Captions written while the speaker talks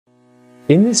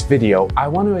In this video, I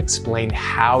want to explain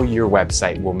how your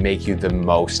website will make you the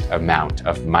most amount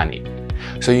of money.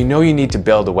 So you know you need to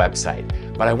build a website,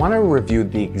 but I want to review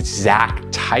the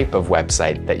exact type of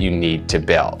website that you need to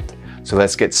build. So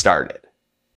let's get started.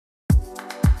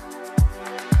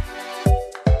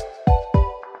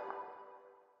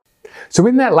 So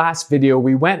in that last video,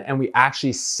 we went and we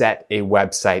actually set a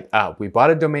website up. We bought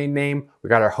a domain name, we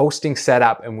got our hosting set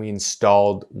up, and we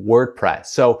installed WordPress.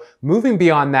 So moving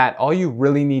beyond that, all you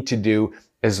really need to do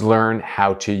is learn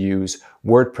how to use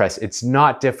WordPress. It's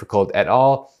not difficult at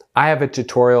all. I have a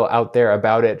tutorial out there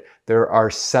about it. There are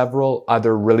several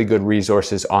other really good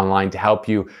resources online to help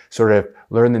you sort of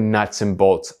learn the nuts and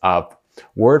bolts of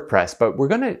WordPress. But we're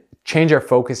going to change our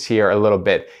focus here a little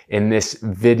bit in this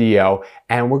video,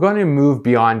 and we're going to move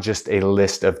beyond just a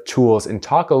list of tools and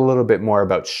talk a little bit more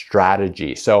about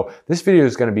strategy. So this video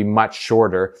is going to be much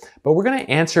shorter, but we're going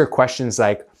to answer questions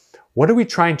like, what are we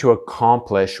trying to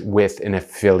accomplish with an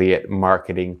affiliate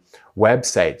marketing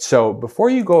website? So before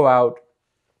you go out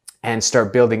and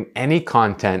start building any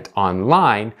content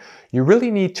online, you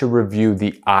really need to review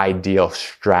the ideal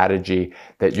strategy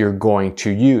that you're going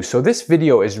to use. So this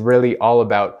video is really all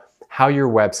about how your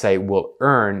website will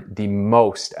earn the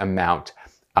most amount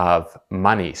of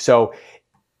money. So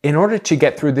in order to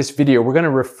get through this video, we're going to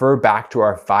refer back to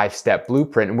our 5-step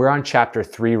blueprint, and we're on chapter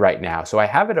 3 right now. So I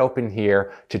have it open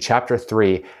here to chapter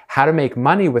 3, how to make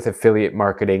money with affiliate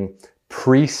marketing,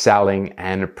 pre-selling,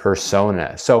 and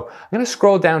persona. So I'm going to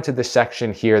scroll down to the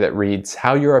section here that reads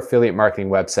how your affiliate marketing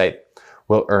website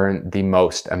will earn the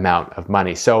most amount of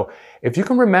money. So if you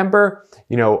can remember,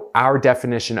 our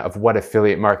definition of what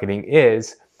affiliate marketing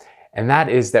is, and that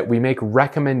is that we make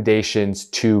recommendations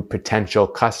to potential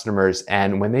customers.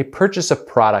 And when they purchase a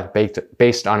product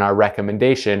based on our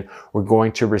recommendation, we're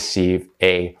going to receive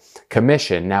a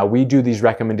commission. Now, we do these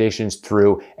recommendations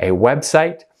through a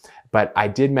website, but I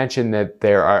did mention that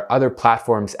there are other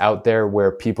platforms out there where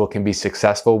people can be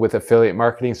successful with affiliate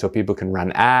marketing. So people can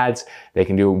run ads, they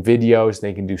can do videos,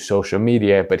 they can do social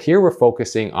media, but here we're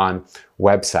focusing on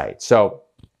websites. So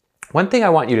one thing I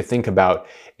want you to think about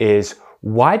is,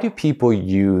 why do people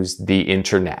use the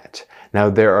internet? Now,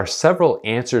 there are several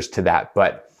answers to that,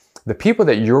 but the people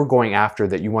that you're going after,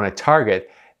 that you want to target,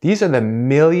 these are the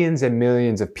millions and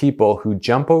millions of people who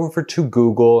jump over to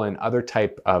Google and other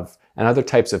types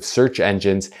of search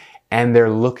engines, and they're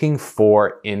looking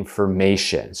for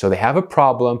information. So they have a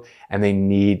problem and they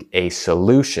need a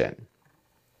solution.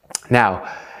 Now,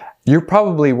 you're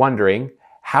probably wondering,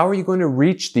 how are you going to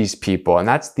reach these people? And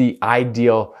that's the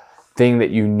ideal thing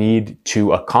that you need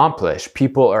to accomplish.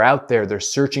 People are out there, they're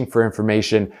searching for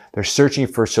information, they're searching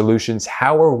for solutions.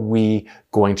 How are we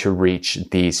going to reach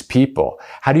these people?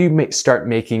 How do you start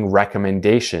making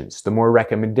recommendations? The more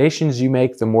recommendations you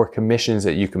make, the more commissions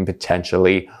that you can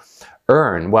potentially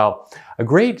earn. Well, a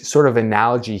great sort of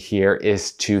analogy here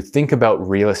is to think about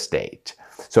real estate.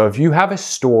 So if you have a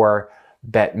store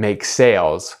that makes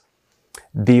sales,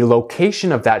 the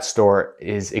location of that store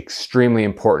is extremely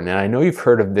important. And I know you've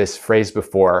heard of this phrase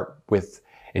before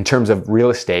in terms of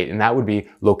real estate, and that would be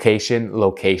location,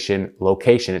 location,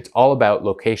 location. It's all about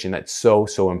location. That's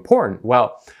so important.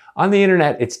 Well, on the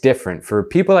internet, it's different. For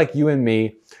people like you and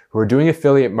me who are doing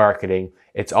affiliate marketing,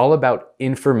 it's all about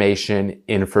information,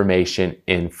 information,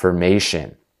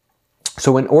 information.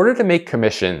 So in order to make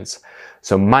commissions,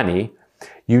 so money,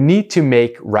 you need to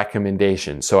make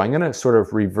recommendations. So I'm going to sort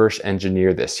of reverse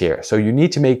engineer this here. So you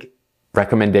need to make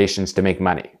recommendations to make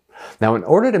money. Now, in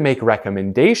order to make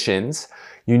recommendations,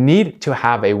 you need to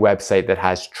have a website that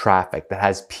has traffic, that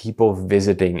has people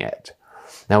visiting it.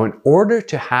 Now, in order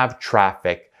to have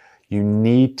traffic, you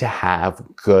need to have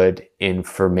good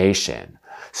information.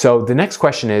 So the next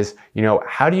question is,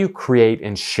 how do you create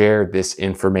and share this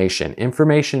information?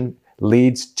 Information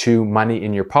leads to money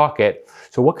in your pocket.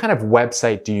 So what kind of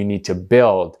website do you need to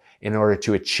build in order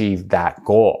to achieve that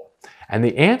goal? And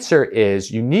the answer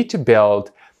is, you need to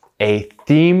build a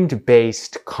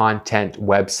themed-based content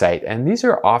website. And these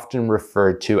are often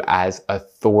referred to as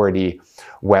authority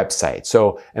websites.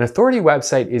 So an authority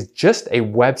website is just a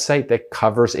website that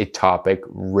covers a topic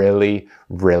really,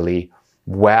 really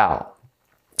well.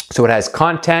 So it has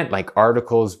content like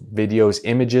articles, videos,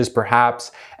 images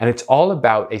perhaps, and it's all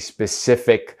about a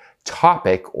specific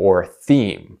topic or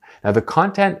theme. Now, the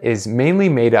content is mainly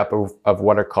made up of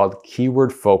what are called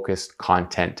keyword-focused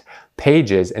content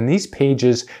pages, and these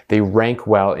pages, they rank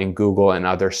well in Google and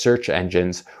other search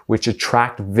engines, which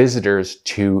attract visitors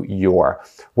to your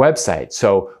website.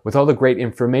 So with all the great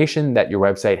information that your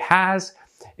website has,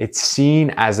 it's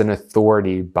seen as an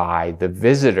authority by the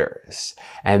visitors,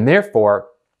 and therefore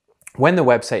when the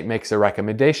website makes a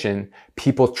recommendation,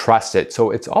 people trust it.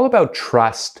 So it's all about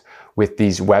trust with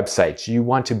these websites. You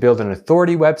want to build an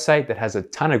authority website that has a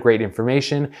ton of great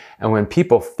information, and when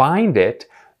people find it,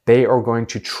 they are going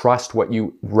to trust what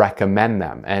you recommend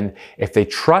them. And if they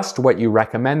trust what you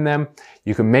recommend them,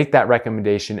 you can make that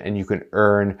recommendation and you can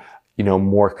earn,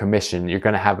 more commission. You're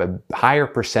going to have a higher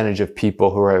percentage of people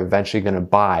who are eventually going to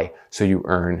buy, so you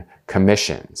earn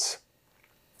commissions.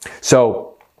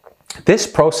 So this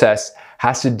process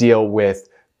has to deal with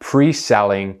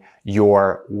pre-selling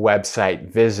your website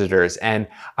visitors. And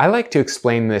I like to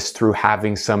explain this through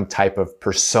having some type of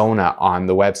persona on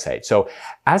the website. So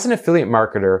as an affiliate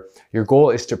marketer, your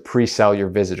goal is to pre-sell your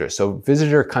visitors. So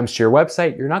visitor comes to your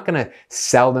website, you're not going to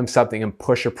sell them something and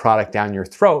push a product down their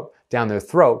throat.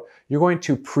 You're going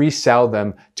to pre-sell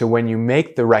them to when you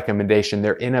make the recommendation,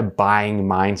 they're in a buying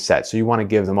mindset. So you want to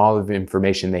give them all of the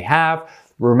information they have.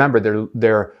 Remember,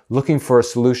 they're looking for a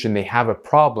solution. They have a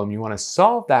problem. You want to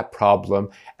solve that problem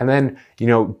and then,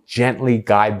 gently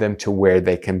guide them to where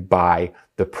they can buy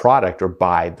the product or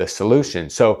buy the solution.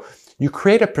 So you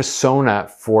create a persona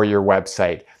for your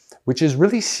website, which is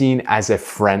really seen as a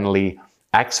friendly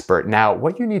expert. Now,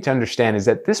 what you need to understand is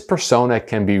that this persona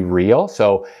can be real.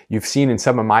 So you've seen in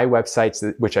some of my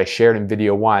websites, which I shared in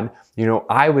video 1,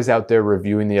 I was out there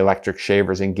reviewing the electric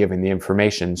shavers and giving the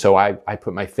information. So I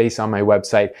put my face on my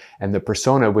website and the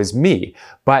persona was me.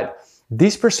 But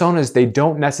these personas, they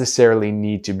don't necessarily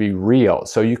need to be real.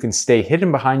 So you can stay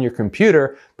hidden behind your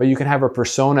computer, but you can have a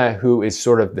persona who is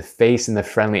sort of the face and the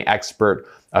friendly expert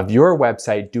of your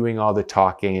website doing all the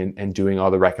talking and doing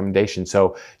all the recommendations.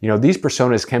 So, these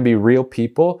personas can be real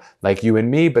people like you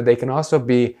and me, but they can also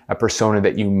be a persona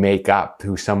that you make up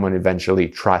who someone eventually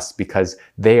trusts because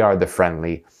they are the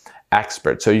friendly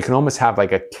expert. So you can almost have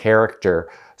like a character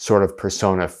sort of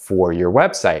persona for your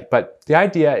website. But the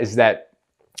idea is that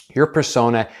your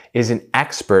persona is an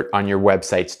expert on your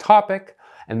website's topic,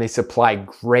 and they supply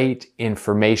great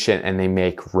information and they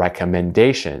make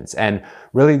recommendations. And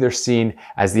really they're seen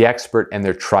as the expert and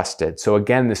they're trusted. So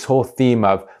again, this whole theme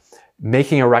of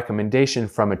making a recommendation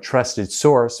from a trusted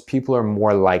source, people are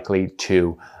more likely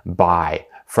to buy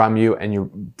from you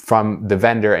and from the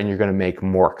vendor, and you're going to make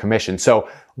more commission. So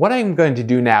what I'm going to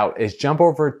do now is jump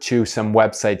over to some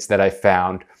websites that I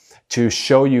found to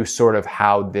show you sort of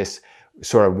how this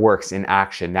sort of works in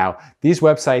action. Now, these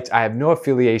websites I have no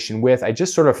affiliation with. I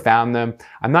just sort of found them.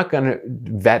 I'm not going to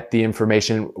vet the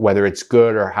information, whether it's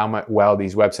good or how well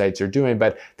these websites are doing,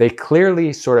 but they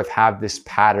clearly sort of have this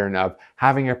pattern of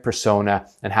having a persona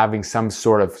and having some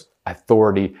sort of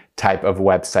authority type of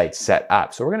website set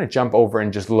up. So we're going to jump over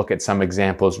and just look at some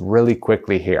examples really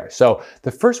quickly here. So the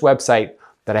first website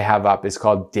that I have up is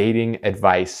called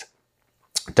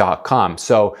datingadvice.com.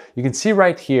 So you can see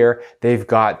right here, they've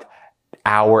got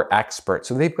our experts.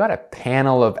 So they've got a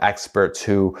panel of experts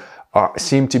who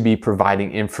seem to be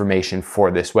providing information for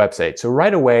this website. So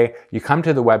right away, you come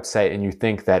to the website and you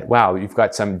think that, wow, you've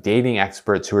got some dating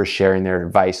experts who are sharing their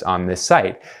advice on this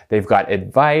site. They've got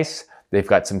advice, they've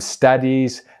got some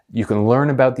studies, you can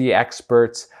learn about the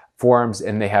experts, forums,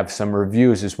 and they have some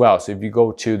reviews as well. So if you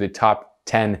go to the top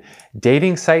 10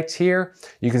 dating sites here,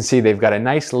 you can see they've got a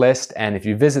nice list. And if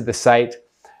you visit the site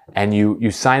and you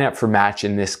sign up for Match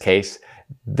in this case,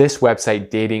 this website,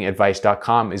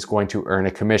 datingadvice.com, is going to earn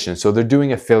a commission. So they're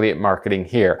doing affiliate marketing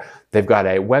here. They've got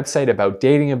a website about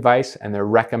dating advice and they're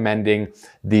recommending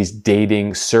these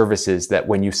dating services that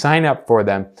when you sign up for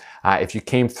them, if you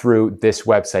came through this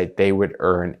website, they would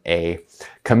earn a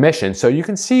commission. So you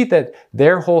can see that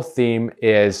their whole theme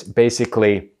is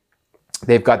basically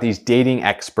they've got these dating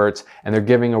experts and they're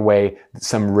giving away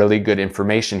some really good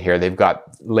information here. They've got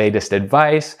latest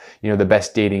advice, the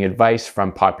best dating advice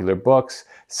from popular books,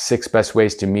 6 best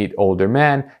ways to meet older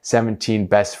men, 17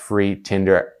 best free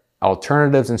Tinder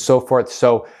alternatives, and so forth.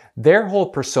 So their whole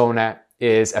persona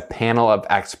is a panel of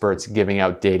experts giving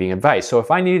out dating advice. So if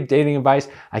I needed dating advice,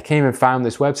 I came and found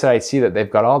this website, I see that they've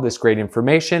got all this great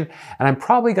information, and I'm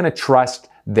probably going to trust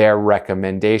their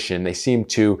recommendation. They seem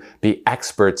to be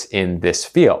experts in this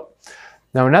field.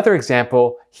 Now, another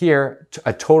example here,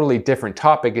 a totally different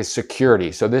topic, is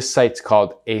security. So this site's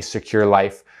called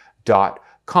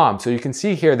asecurelife.com. So you can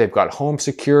see here they've got home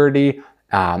security,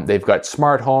 they've got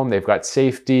smart home, they've got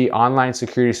safety, online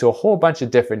security, so a whole bunch of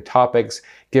different topics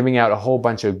giving out a whole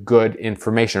bunch of good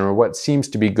information, or what seems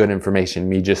to be good information,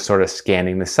 me just sort of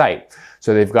scanning the site.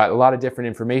 So they've got a lot of different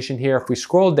information here. If we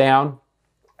scroll down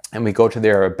and we go to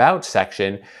their About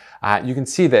section, you can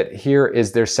see that here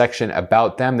is their section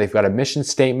about them. They've got a mission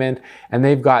statement and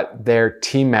they've got their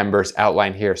team members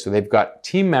outlined here. So they've got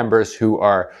team members who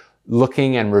are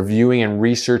looking and reviewing and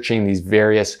researching these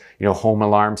various, home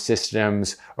alarm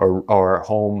systems or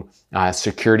home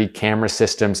security camera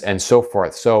systems and so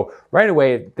forth. So right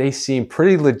away, they seem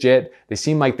pretty legit. They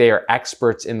seem like they are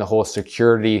experts in the whole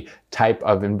security type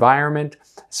of environment.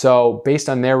 So based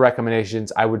on their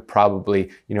recommendations, I would probably,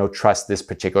 trust this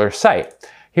particular site.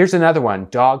 Here's another one,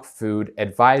 Dog Food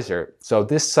Advisor. So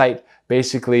this site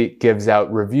basically gives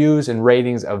out reviews and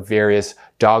ratings of various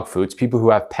dog foods. People who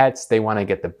have pets, they want to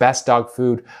get the best dog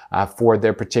food for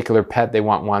their particular pet. They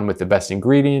want one with the best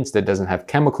ingredients that doesn't have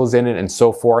chemicals in it and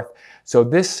so forth. So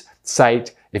this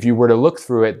site, if you were to look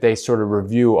through it, they sort of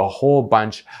review a whole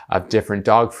bunch of different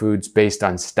dog foods based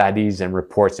on studies and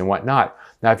reports and whatnot.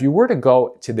 Now, if you were to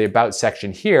go to the About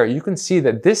section here, you can see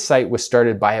that this site was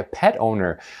started by a pet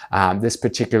owner. This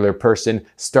particular person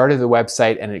started the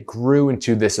website and it grew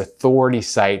into this authority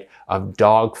site of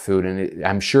dog food. And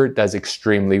I'm sure it does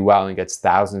extremely well and gets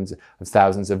thousands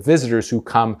of visitors who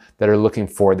come that are looking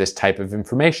for this type of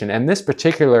information. And this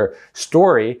particular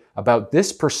story about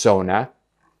this persona,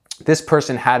 this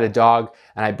person had a dog,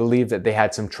 and I believe that they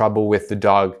had some trouble with the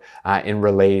dog in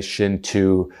relation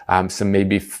to some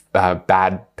maybe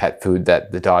bad pet food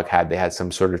that the dog had. They had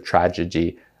some sort of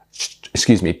tragedy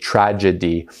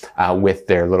with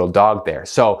their little dog there.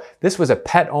 So this was a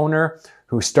pet owner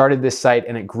who started this site,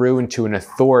 and it grew into an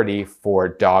authority for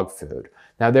dog food.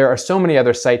 Now, there are so many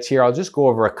other sites here. I'll just go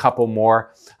over a couple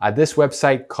more. This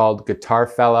website called Guitar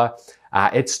Fella.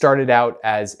 It started out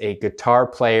as a guitar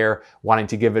player wanting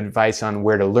to give advice on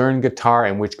where to learn guitar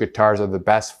and which guitars are the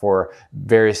best for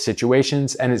various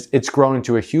situations. And it's grown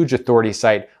into a huge authority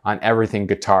site on everything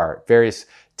guitar, various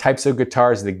types of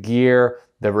guitars, the gear,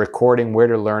 the recording, where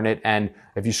to learn it. And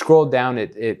if you scroll down,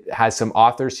 it has some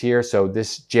authors here. So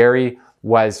this Jerry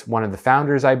was one of the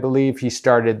founders, I believe. He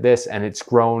started this, and it's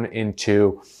grown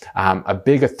into a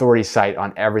big authority site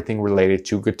on everything related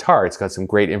to guitar. It's got some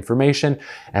great information.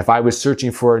 And if I was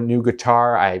searching for a new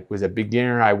guitar, I was a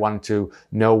beginner, I wanted to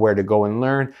know where to go and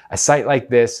learn, a site like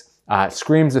this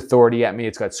screams authority at me.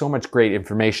 It's got so much great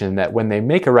information that when they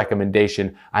make a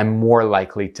recommendation, I'm more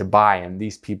likely to buy. And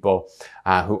these people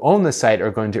who own the site are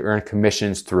going to earn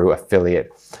commissions through affiliate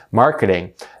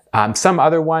marketing. Some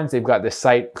other ones, they've got this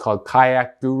site called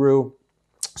Kayak Guru.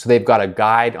 So they've got a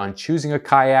guide on choosing a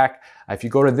kayak. If you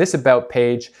go to this About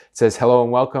page, it says, hello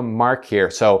and welcome, Mark here.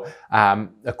 So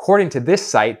according to this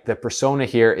site, the persona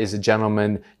here is a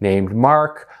gentleman named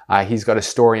Mark. He's got a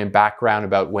story and background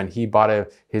about when he bought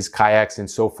his kayaks and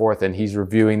so forth, and he's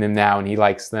reviewing them now and he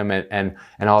likes them and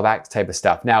all that type of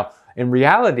stuff. Now, in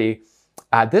reality,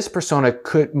 this persona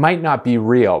might not be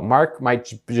real. Mark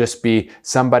might just be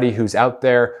somebody who's out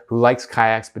there who likes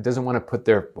kayaks but doesn't want to put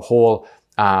their whole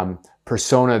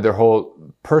persona, their whole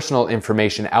personal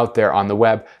information out there on the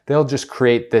web. They'll just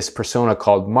create this persona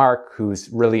called Mark, who's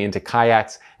really into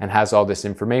kayaks and has all this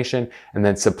information and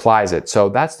then supplies it. So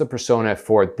that's the persona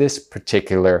for this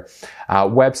particular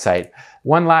website.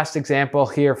 One last example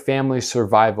here, family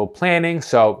survival planning.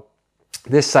 So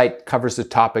this site covers the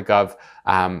topic of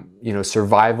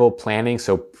survival planning,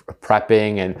 so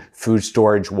prepping and food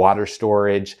storage, water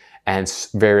storage, and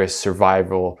various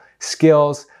survival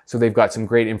skills. So they've got some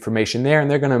great information there,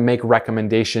 and they're going to make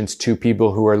recommendations to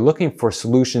people who are looking for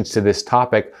solutions to this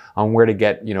topic on where to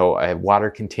get, a water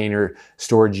container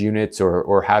storage units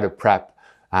or how to prep,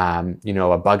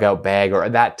 a bug out bag or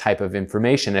that type of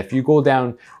information. If you go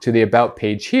down to the About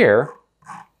page here,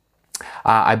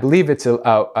 I believe it's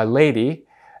a lady,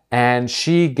 and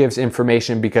she gives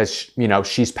information because,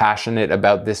 she's passionate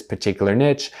about this particular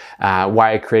niche,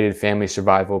 why I created family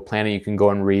survival planning. You can go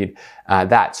and read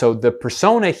that. So the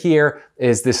persona here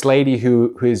is this lady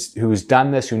who's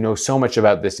done this, who knows so much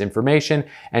about this information,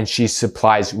 and she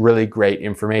supplies really great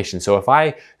information. So if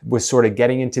I was sort of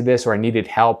getting into this, or I needed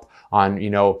help on,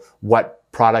 what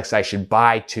products I should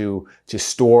buy to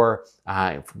store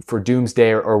for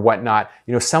doomsday or whatnot,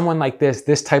 someone like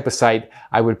this type of site,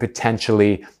 I would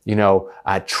potentially,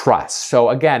 trust. So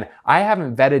again, I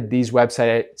haven't vetted these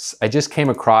websites. I just came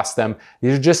across them.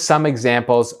 These are just some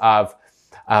examples of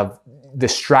the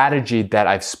strategy that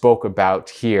I've spoke about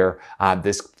here,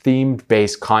 this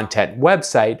theme-based content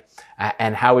website,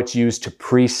 and how it's used to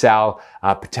pre-sell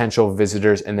potential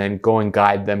visitors and then go and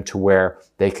guide them to where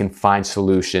they can find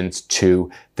solutions to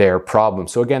their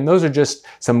problems. So again, those are just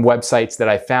some websites that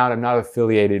I found. I'm not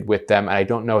affiliated with them, and I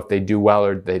don't know if they do well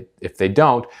or if they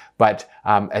don't, but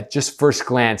at just first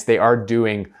glance, they are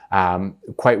doing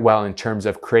quite well in terms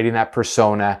of creating that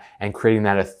persona and creating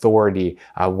that authority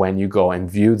when you go and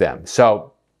view them.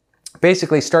 So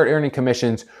basically, start earning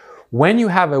commissions. When you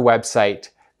have a website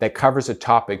that covers a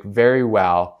topic very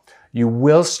well, you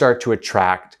will start to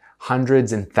attract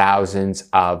hundreds and thousands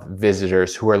of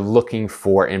visitors who are looking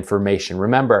for information.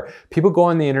 Remember, people go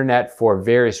on the internet for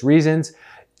various reasons.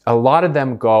 A lot of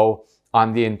them go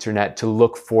on the internet to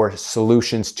look for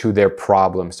solutions to their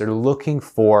problems. They're looking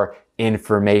for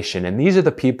information. And these are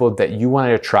the people that you want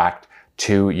to attract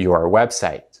to your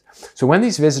website. So when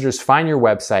these visitors find your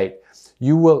website,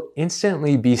 you will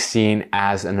instantly be seen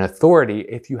as an authority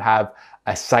if you have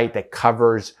a site that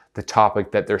covers the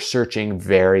topic that they're searching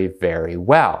very, very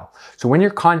well. So when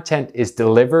your content is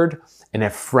delivered in a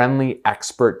friendly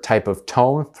expert type of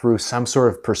tone through some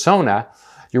sort of persona,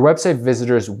 your website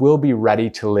visitors will be ready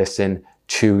to listen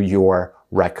to your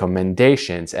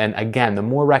recommendations. And again, the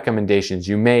more recommendations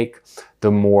you make,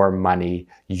 the more money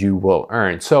you will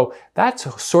earn. So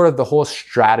that's sort of the whole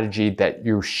strategy that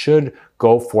you should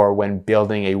go for when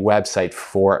building a website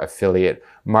for affiliate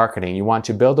marketing. You want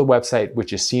to build a website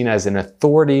which is seen as an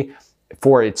authority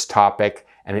for its topic,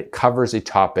 and it covers a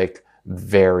topic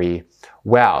very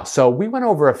well. So we went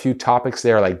over a few topics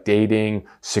there like dating,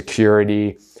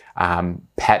 security,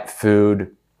 pet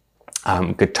food,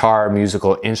 guitar,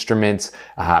 musical instruments,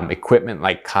 equipment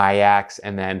like kayaks,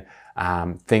 and then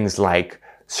things like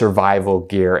survival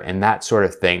gear and that sort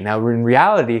of thing. Now, in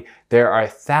reality, there are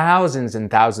thousands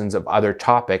and thousands of other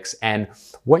topics, and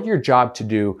what your job to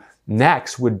do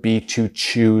next would be to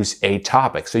choose a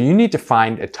topic. So you need to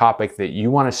find a topic that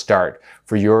you want to start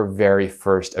for your very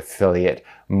first affiliate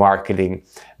marketing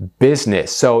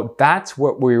business. So that's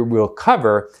what we will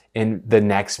cover in the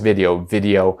next video,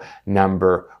 video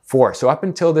number 4. So up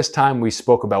until this time, we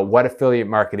spoke about what affiliate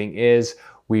marketing is.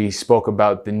 We spoke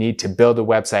about the need to build a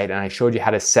website, and I showed you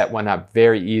how to set one up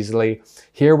very easily.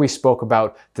 Here we spoke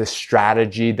about the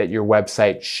strategy that your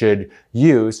website should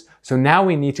use. So now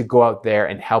we need to go out there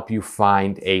and help you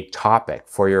find a topic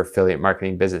for your affiliate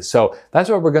marketing business. So that's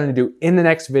what we're going to do in the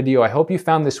next video. I hope you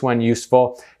found this one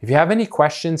useful. If you have any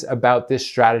questions about this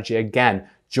strategy, again,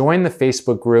 join the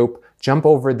Facebook group, jump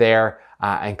over there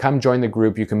and come join the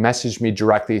group. You can message me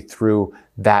directly through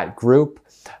that group.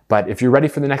 But if you're ready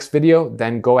for the next video,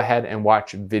 then go ahead and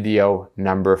watch video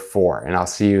number 4, and I'll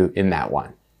see you in that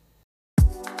one.